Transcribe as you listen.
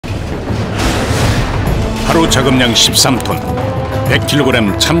하루 작업량 13톤,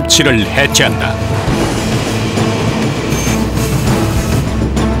 100kg 참치를 해체한다.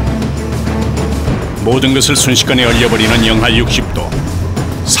 모든 것을 순식간에 얼려버리는 영하 60도.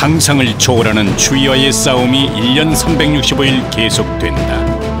 상상을 초월하는 추위와의 싸움이 1년 365일 계속된다.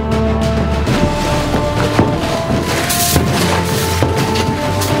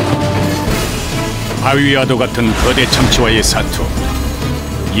 바위와도 같은 거대 참치와의 사투.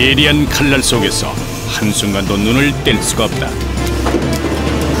 예리한 칼날 속에서 한순간도 눈을 뗄 수가 없다.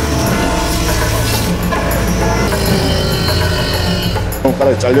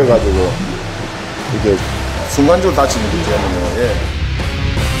 손가락이 잘려가지고 이게 순간적으로 다치는 거기 때문에. 예.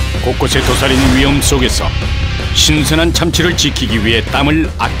 곳곳에 도사린 위험 속에서 신선한 참치를 지키기 위해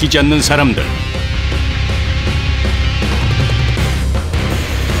땀을 아끼지 않는 사람들.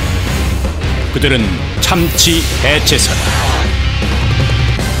 그들은 참치 해체사다.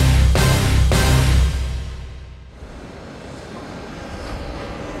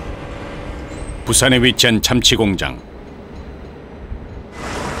 부산에 위치한 참치 공장.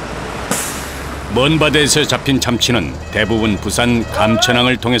 먼 바다에서 잡힌 참치는 대부분 부산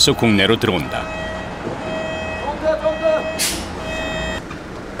감천항을 통해서 국내로 들어온다.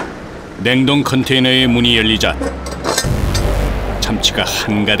 냉동 컨테이너의 문이 열리자 참치가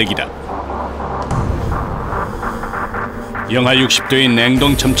한가득이다. 영하 60도의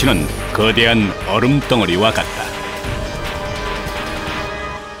냉동 참치는 거대한 얼음 덩어리와 같다.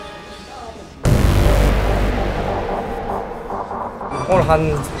 오늘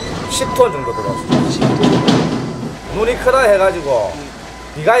한 10톤 정도 들어왔어요. 눈이 크다 해가지고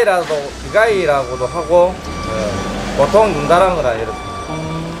비가이라고도 하고 보통 눈다랑어라 이렇게.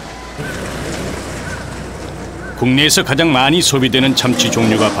 국내에서 가장 많이 소비되는 참치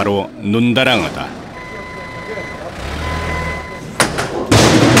종류가 바로 눈다랑어다.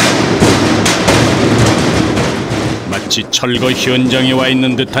 마치 철거 현장에 와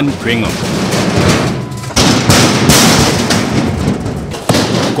있는 듯한 굉음.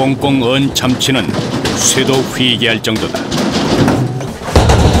 꽁꽁 언 참치는 쇠도 휘게 할 정도다.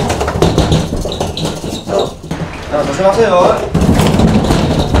 자, 조심하세요.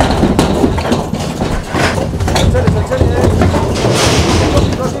 천천히.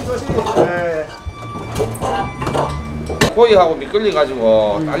 네. 고기하고 미끌리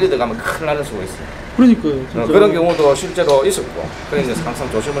가지고 딸리 들어가면 큰일 나는 수가 있어요. 그러니까요. 그런 경우도 실제로 있었고, 그래서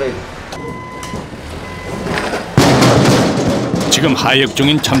항상 조심을 해야 돼요. 지금 하역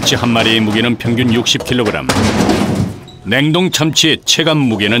중인 참치 한 마리의 무게는 평균 60kg. 냉동 참치의 체감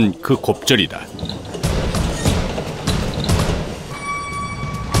무게는 그 곱절이다.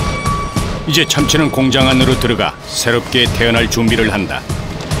 이제 참치는 공장 안으로 들어가 새롭게 태어날 준비를 한다.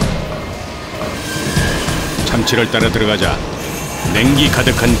 참치를 따라 들어가자 냉기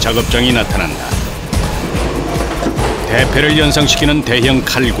가득한 작업장이 나타난다. 대패를 연상시키는 대형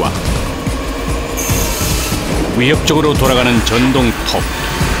칼과 위협적으로 돌아가는 전동 톱,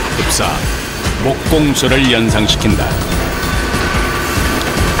 흡사, 목공소를 연상시킨다.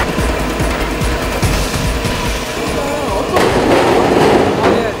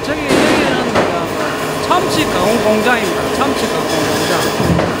 여기는 참치 가공 공장입니다. 참치 가공 공장.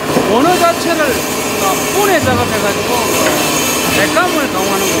 원어 자체를 분해 작업해가지고 핵감을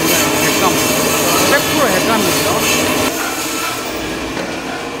가공하는 공장이에요. 핵감. 100% 핵감이죠.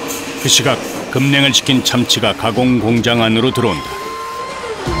 그 시각 급냉을 시킨 참치가 가공 공장 안으로 들어온다.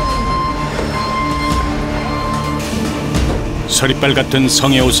 서리빨 같은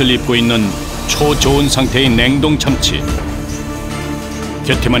성의 옷을 입고 있는 초저온 상태의 냉동 참치.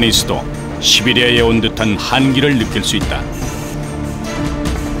 곁에만 있어도 시베리아에 온 듯한 한기를 느낄 수 있다.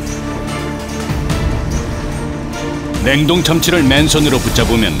 냉동 참치를 맨손으로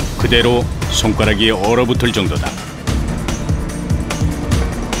붙잡으면 그대로 손가락이 얼어붙을 정도다.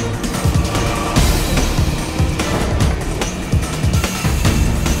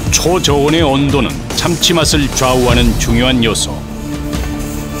 초저온의 온도는 참치 맛을 좌우하는 중요한 요소.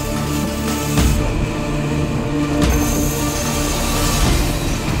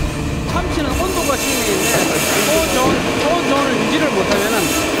 참치는 온도가 중요한데 초저온을 유지를 못하면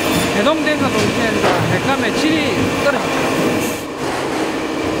해동된과 동시에 핵감의 질이 떨어집니다.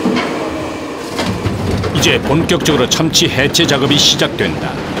 이제 본격적으로 참치 해체 작업이 시작된다.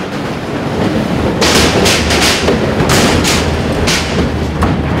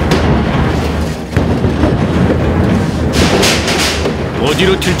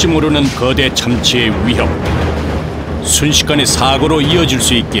 어디로 튈지 모르는 거대 참치의 위협. 순식간에 사고로 이어질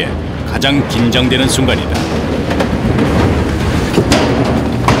수 있기에 가장 긴장되는 순간이다.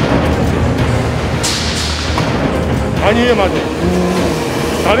 다리에 맞아.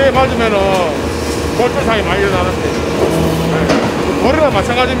 다리에 맞으면은 골조상이 많이 일어나는데 고래나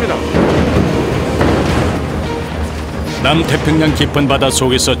마찬가지입니다. 남태평양 깊은 바다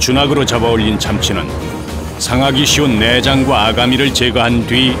속에서 준악으로 잡아올린 참치는 상하기 쉬운 내장과 아가미를 제거한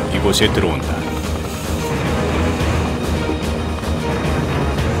뒤 이곳에 들어온다.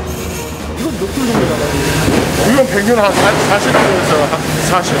 이건 몇 킬로 정도 나가요? 이건 평균 한 40kg에서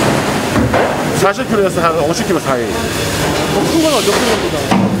 40kg에서 한 50kg 사이. 큰 거는 몇 킬로 정도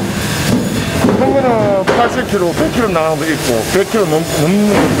나가요? 큰 거는 80kg, 100kg 나가는 것도 있고 100kg 넘는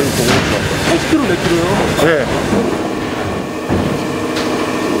것도 있고 그렇죠. 80kg, 몇 킬로요? 네.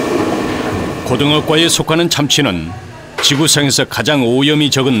 고등어과에 속하는 참치는 지구상에서 가장 오염이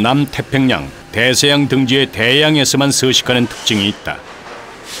적은 남태평양, 대서양 등지의 대양에서만 서식하는 특징이 있다.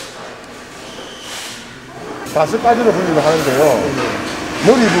 5가지로 분류를 하는데요.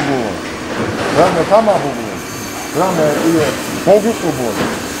 머리 부분, 그 다음에 가마 부분, 그 다음에 이게 복육 부분,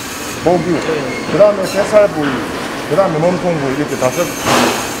 그 다음에 새살 부위, 그 다음에 몸통 부위 이렇게 5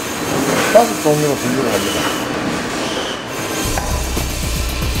 종류로 분류를 합니다.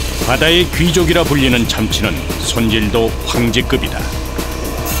 바다의 귀족이라 불리는 참치는 손질도 황제급이다.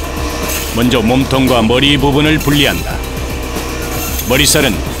 먼저 몸통과 머리 부분을 분리한다.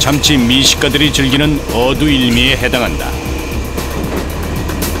 머리살은 참치 미식가들이 즐기는 어두일미에 해당한다.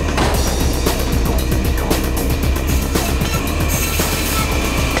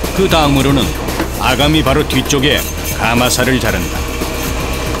 그 다음으로는 아가미 바로 뒤쪽에 가마살을 자른다.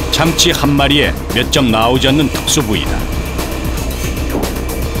 참치 한 마리에 몇 점 나오지 않는 특수 부위다.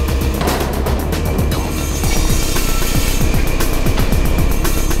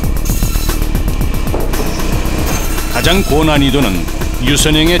 가장 고난이도는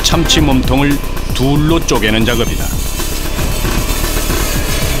유선형의 참치 몸통을 둘로 쪼개는 작업이다.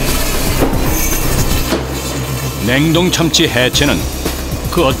 냉동 참치 해체는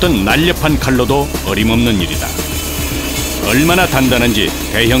그 어떤 날렵한 칼로도 어림없는 일이다. 얼마나 단단한지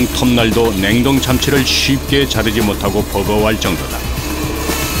대형 톱날도 냉동 참치를 쉽게 자르지 못하고 버거워할 정도다.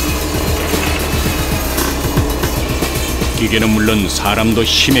 기계는 물론 사람도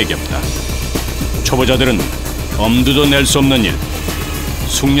힘에 겹다. 초보자들은 엄두도 낼 수 없는 일,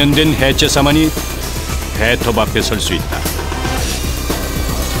 숙련된 해체사만이 배톱 앞에 설 수 있다.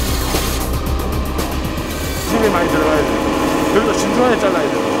 힘이 많이 들어가야 돼요. 그래도 신중하게 잘라야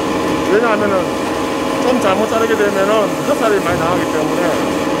돼요. 왜냐하면은 좀 잘못 자르게 되면은 흑살이 많이 나가기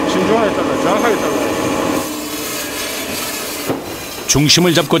때문에 신중하게 잘라요. 정확하게 잘라야 돼요.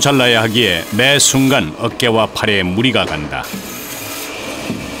 중심을 잡고 잘라야 하기에 매 순간 어깨와 팔에 무리가 간다.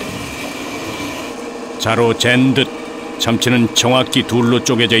 자로 잰 듯 참치는 정확히 둘로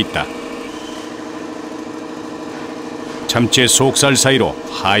쪼개져 있다. 참치의 속살 사이로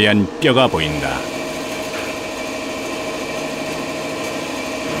하얀 뼈가 보인다.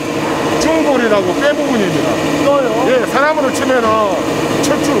 중골이라고 뼈 부분입니다. 뼈요? 예, 사람으로 치면은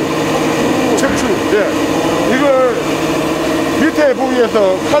척추. 예, 이걸 밑에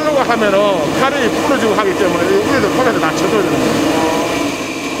부위에서 칼로 하면은 칼이 부러지고 하기 때문에 위에서 손에서 다 쳐줘야 됩니다.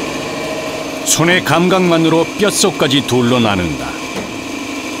 손의 감각만으로 뼛속까지 둘로 나눈다.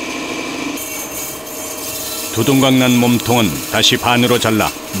 두둥강 난 몸통은 다시 반으로 잘라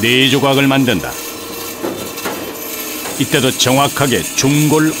 4조각을 만든다. 이때도 정확하게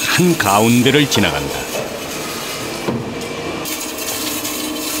중골 한가운데를 지나간다.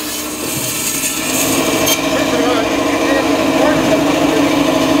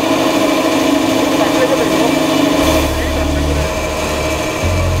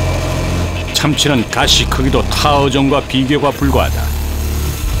 참치는 가시 크기도 타어종과 비교가 불과하다.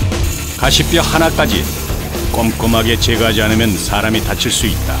 가시뼈 하나까지 꼼꼼하게 제거하지 않으면 사람이 다칠 수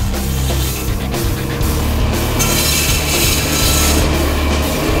있다.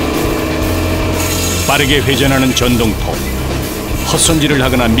 빠르게 회전하는 전동톱. 헛손질을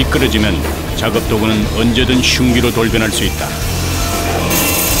하거나 미끄러지면 작업도구는 언제든 흉기로 돌변할 수 있다.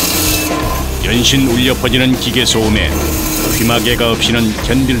 연신 울려 퍼지는 기계 소음에 귀마개가 없이는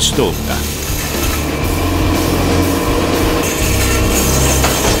견딜 수도 없다.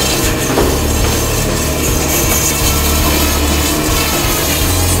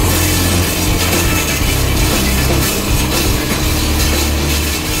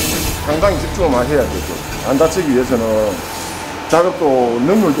 상당히 집중을 많이 해야 되죠. 안 다치기 위해서는 작업도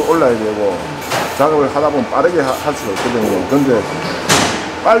능률도 올라야 되고 작업을 하다 보면 빠르게 할 수가 있거든요. 그런데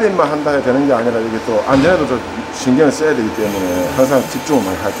빨리만 한다 해야 되는 게 아니라 이게 또 안전에도 좀 신경을 써야 되기 때문에 항상 집중을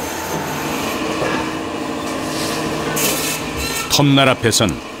많이 하죠. 톱날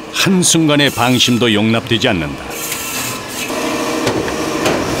앞에선 한순간의 방심도 용납되지 않는다.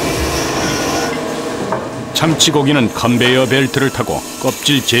 참치고기는 컨베이어 벨트를 타고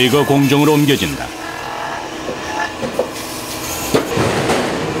껍질 제거 공정으로 옮겨진다.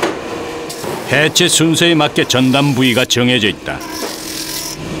 해체 순서에 맞게 전담 부위가 정해져 있다.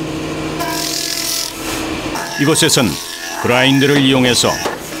 이곳에선 그라인더를 이용해서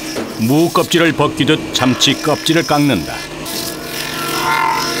무 껍질을 벗기듯 참치 껍질을 깎는다.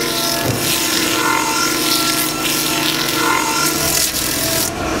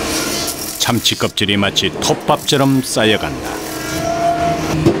 참치 껍질이 마치 톱밥처럼 쌓여간다.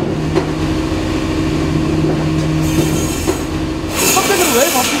 껍데기를 왜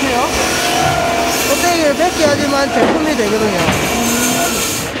벗기세요? 껍데기를 벗겨야지만 제품이 되거든요.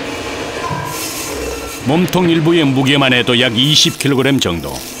 몸통 일부의 무게만 해도 약 20kg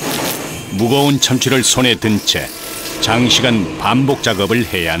정도. 무거운 참치를 손에 든 채 장시간 반복 작업을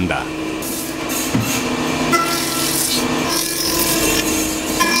해야 한다.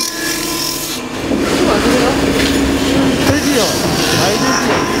 들지요? 많이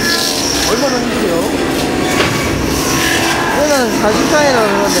들지요? 얼마나 힘들어요? 이거는 44이라고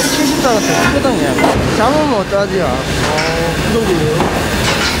그러는데 74가 더 크거든요. 잡으면 어떠하지요? 그 정도예요?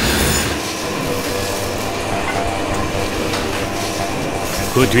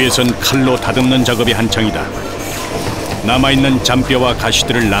 그 뒤에선 칼로 다듬는 작업이 한창이다. 남아있는 잔뼈와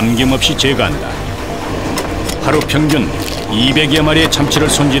가시들을 남김없이 제거한다. 하루 평균 200여 마리의 참치를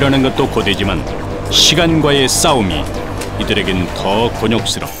손질하는 것도 고되지만 시간과의 싸움이 이들에겐 더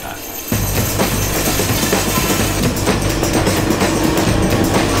곤욕스럽다.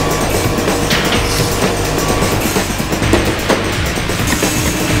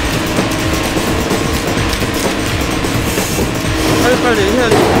 빨리 해야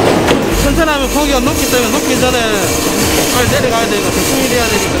돼. 천천히 하면 고기가 녹기 때문에 녹기 전에 빨리 내려가야 되니까 대충 일해야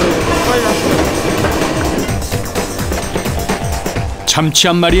되니까 빨리 하시죠. 참치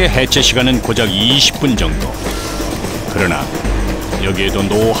한 마리의 해체 시간은 고작 20분 정도. 그러나 여기에도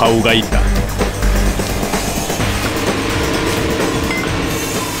노하우가 있다.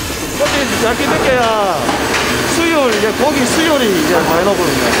 껍데기 얇게 벗겨야 수율, 이제 고기 수율이 이제 많이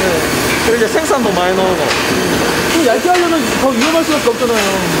나오거든요. 그리고 이제 생산도 많이 나오고. 얇게 하려면 더 위험할 수밖에 없잖아요.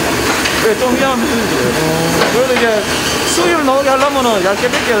 네, 좀 위험한 편이죠. 그래도 이제 수율 나오게 하려면은 얇게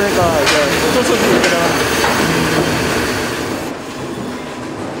벗겨야 되니까 이제 어쩔 수 없이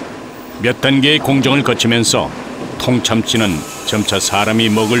몇 단계의 공정을 거치면서 통참치는 점차 사람이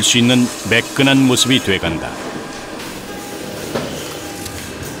먹을 수 있는 매끈한 모습이 돼간다.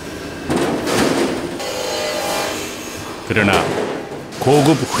 그러나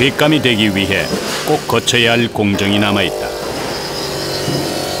고급 횟감이 되기 위해 꼭 거쳐야 할 공정이 남아있다.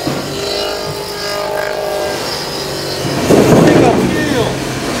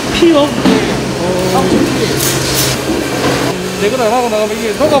 피요? 제거를 안 하고 나가면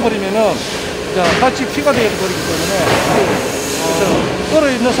이게 녹아버리면은 같이 피가 되어버리기 때문에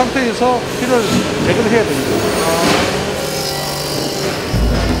얼어 있는 상태에서 피를 제거를 해야 됩니다.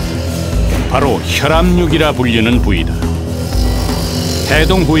 바로 혈압육이라 불리는 부위다.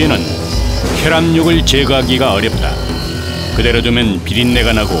 해동 후에는 혈압육을 제거하기가 어렵다. 그대로 두면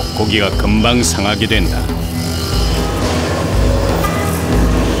비린내가 나고 고기가 금방 상하게 된다.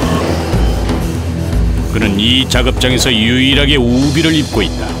 그는 이 작업장에서 유일하게 우비를 입고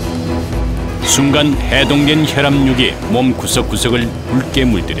있다. 순간 해동된 혈압육이 몸 구석구석을 붉게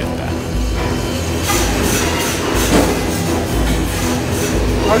물들였다.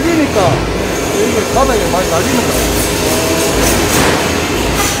 날리니까 이게 바닥에 많이 날리는 거예요.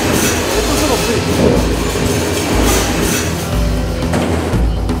 어쩔 수가 없어요.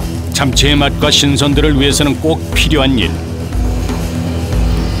 참치의 맛과 신선도를 위해서는 꼭 필요한 일.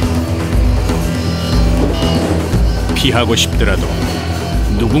 피하고 싶더라도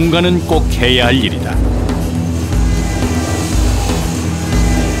누군가는 꼭 해야 할 일이다.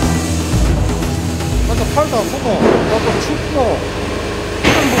 아까 팔도 안 보고 아까 춥고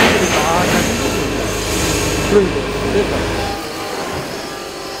이런 부분들이 다 그러니까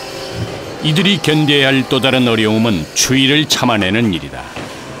이들이 견뎌야 할 또 다른 어려움은 추위를 참아내는 일이다.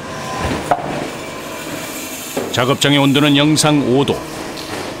 작업장의 온도는 영상 5도.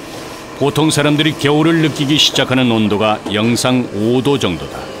 보통 사람들이 겨울을 느끼기 시작하는 온도가 영상 5도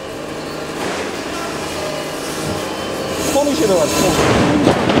정도다. 손이 시려가지고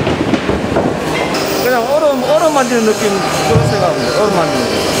그냥 얼음 만지는 느낌 그런 생각합니다. 얼음 만지는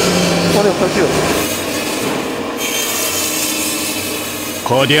거. 손에 펄티요.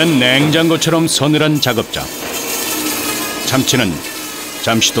 거대한 냉장고처럼 서늘한 작업장. 참치는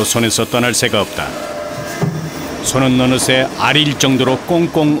잠시도 손에서 떠날 새가 없다. 손은 어느새 아릴 정도로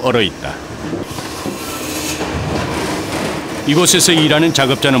꽁꽁 얼어있다. 이곳에서 일하는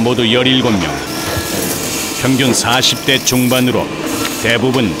작업자는 모두 17명. 평균 40대 중반으로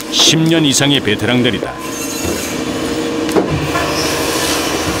대부분 10년 이상의 베테랑들이다.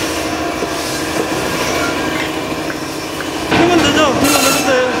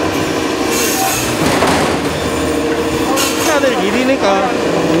 하니까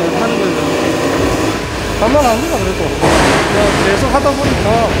하는 거죠. 간만합니다 그래도. 계속 하다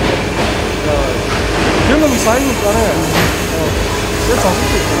보니까 경험이 쌓이니까는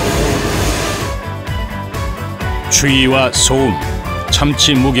자식도 있고. 추위와 소음,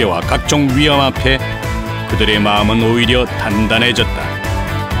 참치 무게와 각종 위험 앞에 그들의 마음은 오히려 단단해졌다.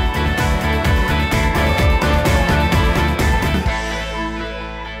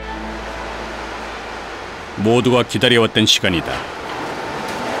 모두가 기다려왔던 시간이다.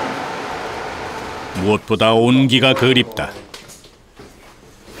 무엇보다 온기가 그립다.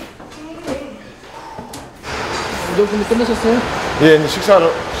 운동분이 끝내셨어요? 예, 이제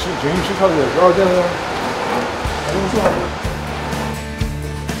식사를 지금 식사를 해요.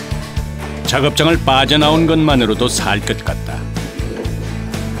 작업장을 빠져나온 것만으로도 살 것 같다.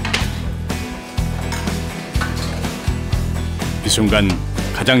 이 순간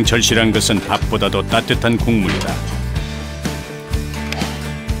가장 절실한 것은 밥보다도 따뜻한 국물이다.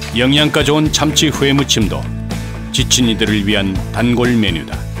 영양가 좋은 참치 회무침도 지친 이들을 위한 단골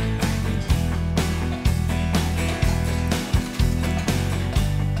메뉴다.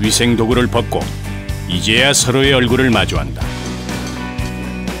 위생 도구를 벗고 이제야 서로의 얼굴을 마주한다.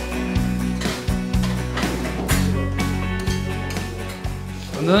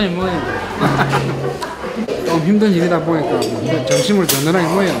 든든하게 모여요. 좀 힘든 일이다 보니까 점심을 든든하게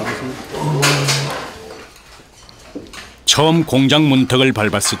모여요. 처음 공장 문턱을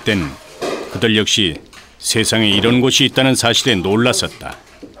밟았을 땐 그들 역시 세상에 이런 곳이 있다는 사실에 놀랐었다.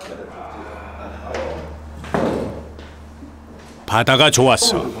 바다가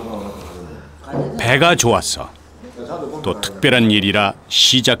좋았어. 배가 좋았어. 또 특별한 일이라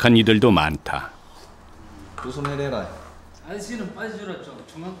시작한 이들도 많다. 무슨 일이라? 아저씨는 빠져줄었죠.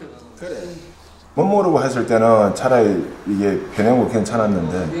 중학교가. 그래. 못 모르고 했을 때는 차라리 이게 변형고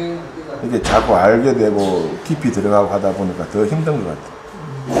괜찮았는데 이게 자꾸 알게 되고 깊이 들어가고 하다 보니까 더 힘든 것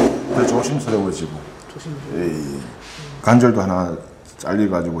같아. 더 조심스러워지고. 관절도 하나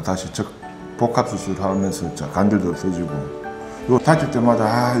잘려가지고 다시 복합수술하면서 관절도 없어지고. 요 다칠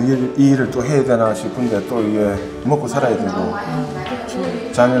때마다 이 일을 또 해야 되나 싶은데 또 이게 먹고 살아야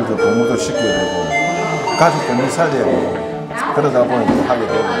되고 자녀도 공부도 시켜야 되고 가족도 늘 살려야 되고 그러다 보니 또 하게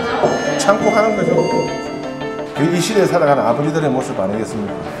되고 참고 하는 거죠. 이 시대에 살아가는 아버지들의 모습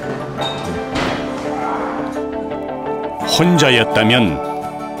아니겠습니까?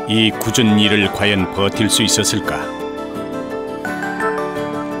 혼자였다면 이 굳은 일을 과연 버틸 수 있었을까?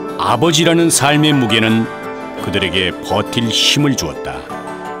 아버지라는 삶의 무게는 그들에게 버틸 힘을 주었다.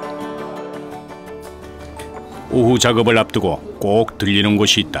 오후 작업을 앞두고 꼭 들리는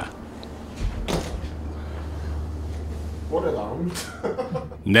곳이 있다.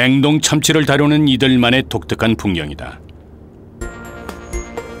 냉동 참치를 다루는 이들만의 독특한 풍경이다.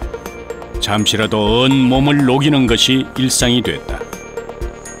 잠시라도 언 몸을 녹이는 것이 일상이 됐다.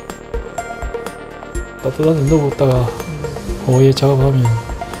 따뜻한 데 넣었다가 오후에 작업하면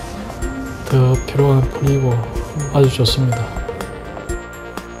더 피로가 풀리고 아주 좋습니다.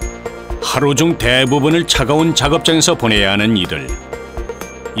 하루 중 대부분을 차가운 작업장에서 보내야 하는 이들.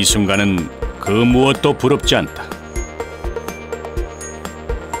 이 순간은 그 무엇도 부럽지 않다.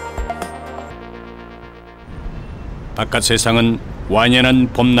 바깥 세상은 완연한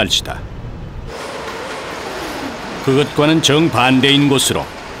봄 날씨다. 그것과는 정반대인 곳으로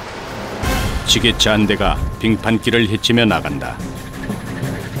지게차 한 대가 빙판길을 헤치며 나간다.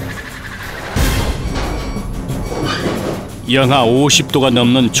 영하 50도가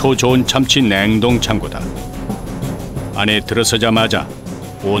넘는 초저온 참치 냉동 창고다. 안에 들어서자마자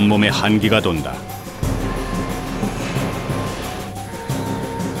온몸에 한기가 돈다.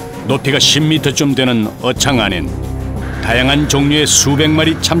 높이가 10m쯤 되는 어창 안엔 다양한 종류의 수백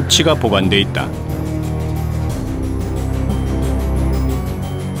마리 참치가 보관돼 있다.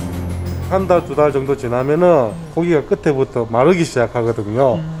 한 달, 두 달 정도 지나면은 고기가 끝에부터 마르기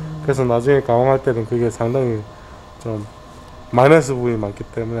시작하거든요. 그래서 나중에 가공할 때는 그게 상당히 좀 마이너스 부분이 많기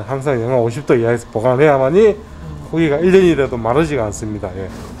때문에 항상 영하 50도 이하에서 보관해야만이 고기가 1년이라도 마르지가 않습니다. 예.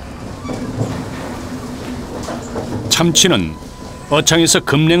 참치는 어창에서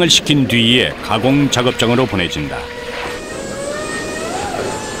급냉을 시킨 뒤에 가공 작업장으로 보내진다.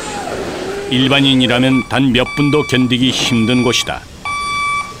 일반인이라면 단 몇 분도 견디기 힘든 곳이다.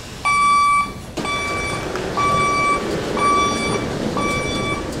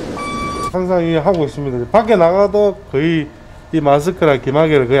 항상 이 하고 있습니다. 밖에 나가도 거의 이 마스크랑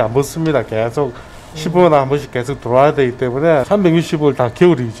기마개를 거의 안 벗습니다. 계속 15분에 한 번씩 계속 들어와야 되기 때문에 365일 다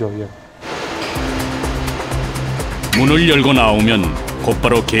겨울이죠. 예. 문을 열고 나오면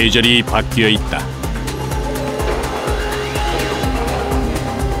곧바로 계절이 바뀌어 있다.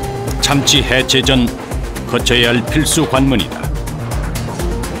 참치 해체 전 거쳐야 할 필수 관문이다.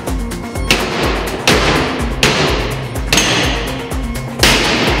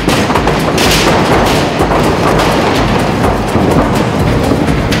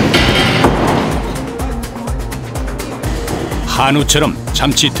 한우처럼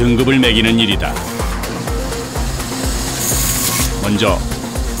참치 등급을 매기는 일이다. 먼저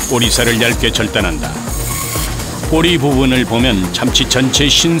꼬리살을 얇게 절단한다. 꼬리 부분을 보면 참치 전체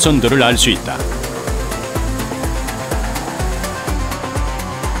신선도를 알 수 있다.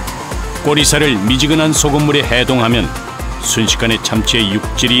 꼬리살을 미지근한 소금물에 해동하면 순식간에 참치의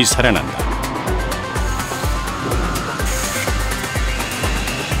육질이 살아난다.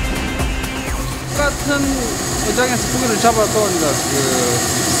 같은 어장에서 고기를 잡아도 이제 그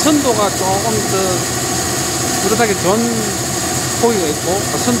선도가 조금 더 그렇게 좋은 고기가 있고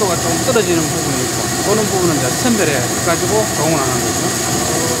선도가 조금 떨어지는 부분이 있고 그런 부분은 이제 선별해 가지고 조공을 하는 거죠.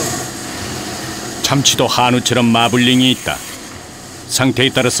 참치도 한우처럼 마블링이 있다. 상태에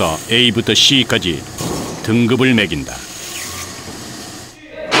따라서 A부터 C까지 등급을 매긴다.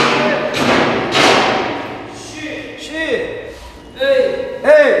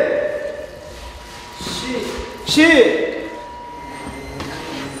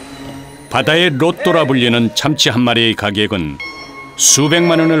 바다의 로또라 불리는 참치 한 마리의 가격은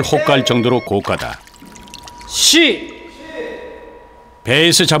수백만 원을 호가할 정도로 고가다.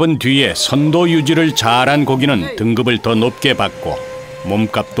 배에서 잡은 뒤에 선도 유지를 잘한 고기는 등급을 더 높게 받고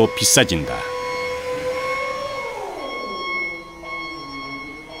몸값도 비싸진다.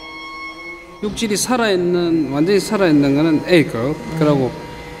 육질이 살아있는 완전히 살아있는 거는 A급. 그리고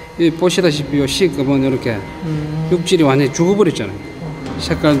보시다시피 요 C급은 이렇게 육질이 완전히 죽어버렸잖아요.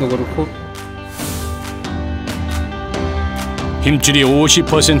 색깔도 그렇고. 힘줄이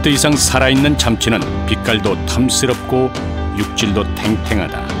 50% 이상 살아있는 참치는 빛깔도 탐스럽고 육질도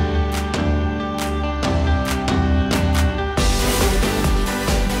탱탱하다.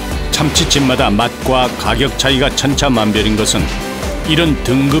 참치집마다 맛과 가격 차이가 천차만별인 것은 이런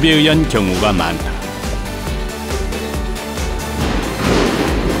등급에 의한 경우가 많다.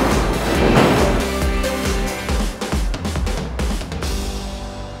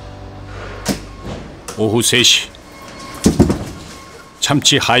 오후 3시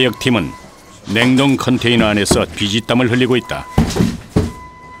참치 하역팀은 냉동 컨테이너 안에서 비지땀을 흘리고 있다.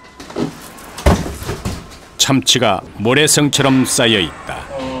 참치가 모래성처럼 쌓여 있다.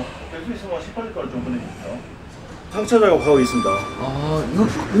 상처 작업하고 있습니다. 아, 이거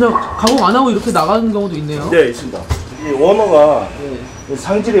그냥 가공 안 하고 이렇게 나가는 경우도 있네요? 네, 있습니다. 이 원어가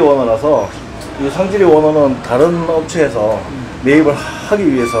상질의 원어라서 이 상질의 원어는 다른 업체에서 매입을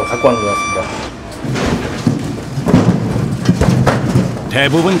하기 위해서 갖고 하는 것 같습니다.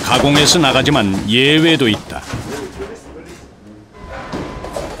 대부분 가공해서 나가지만 예외도 있다.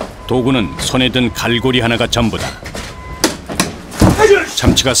 도구는 손에 든 갈고리 하나가 전부다.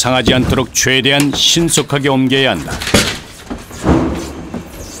 참치가 상하지 않도록 최대한 신속하게 옮겨야 한다.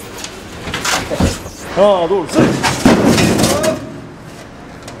 하나, 둘, 셋!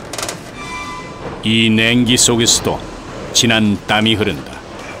 이 냉기 속에서도 진한 땀이 흐른다.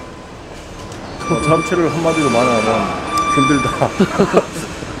 참치를 한마디로 말하면 힘들다.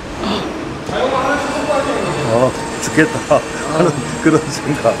 죽겠다 하는 그런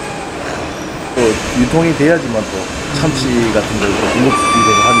생각. 또 유통이 돼야지만 또 참치 같은 걸 공급이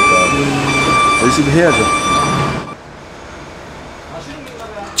되고 하니까 열심히 해야죠.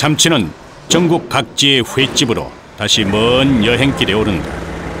 참치는 전국 각지의 횟집으로 다시 먼 여행길에 오른다.